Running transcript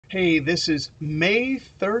Hey, this is May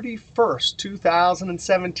 31st,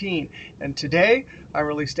 2017, and today I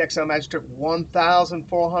released Excel Magic Trick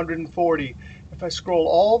 1440. If I scroll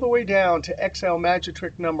all the way down to Excel Magic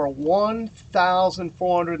Trick number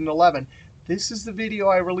 1411, this is the video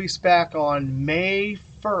I released back on May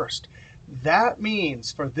 1st. That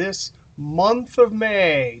means for this month of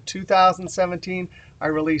May 2017, I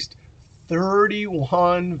released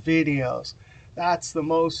 31 videos. That's the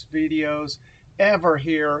most videos ever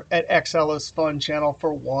here at Excelisfun channel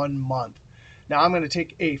for 1 month. Now I'm going to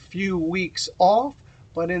take a few weeks off,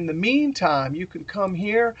 but in the meantime, you can come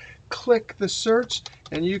here, click the search,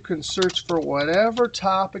 and you can search for whatever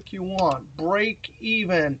topic you want. Break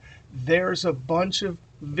even. There's a bunch of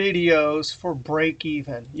videos for break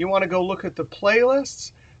even. You want to go look at the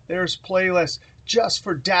playlists? There's playlists just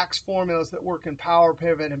for DAX formulas that work in Power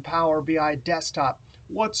Pivot and Power BI Desktop.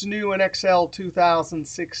 What's new in Excel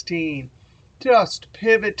 2016? Just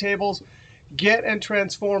pivot tables, get and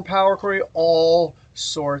transform Power Query, all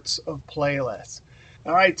sorts of playlists.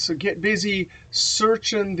 All right, so get busy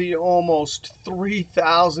searching the almost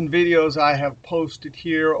 3,000 videos I have posted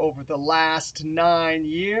here over the last 9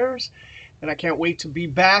 years. And I can't wait to be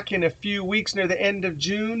back in a few weeks near the end of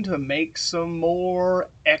June to make some more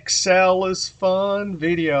Excel is Fun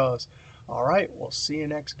videos. All right, we'll see you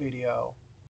next video.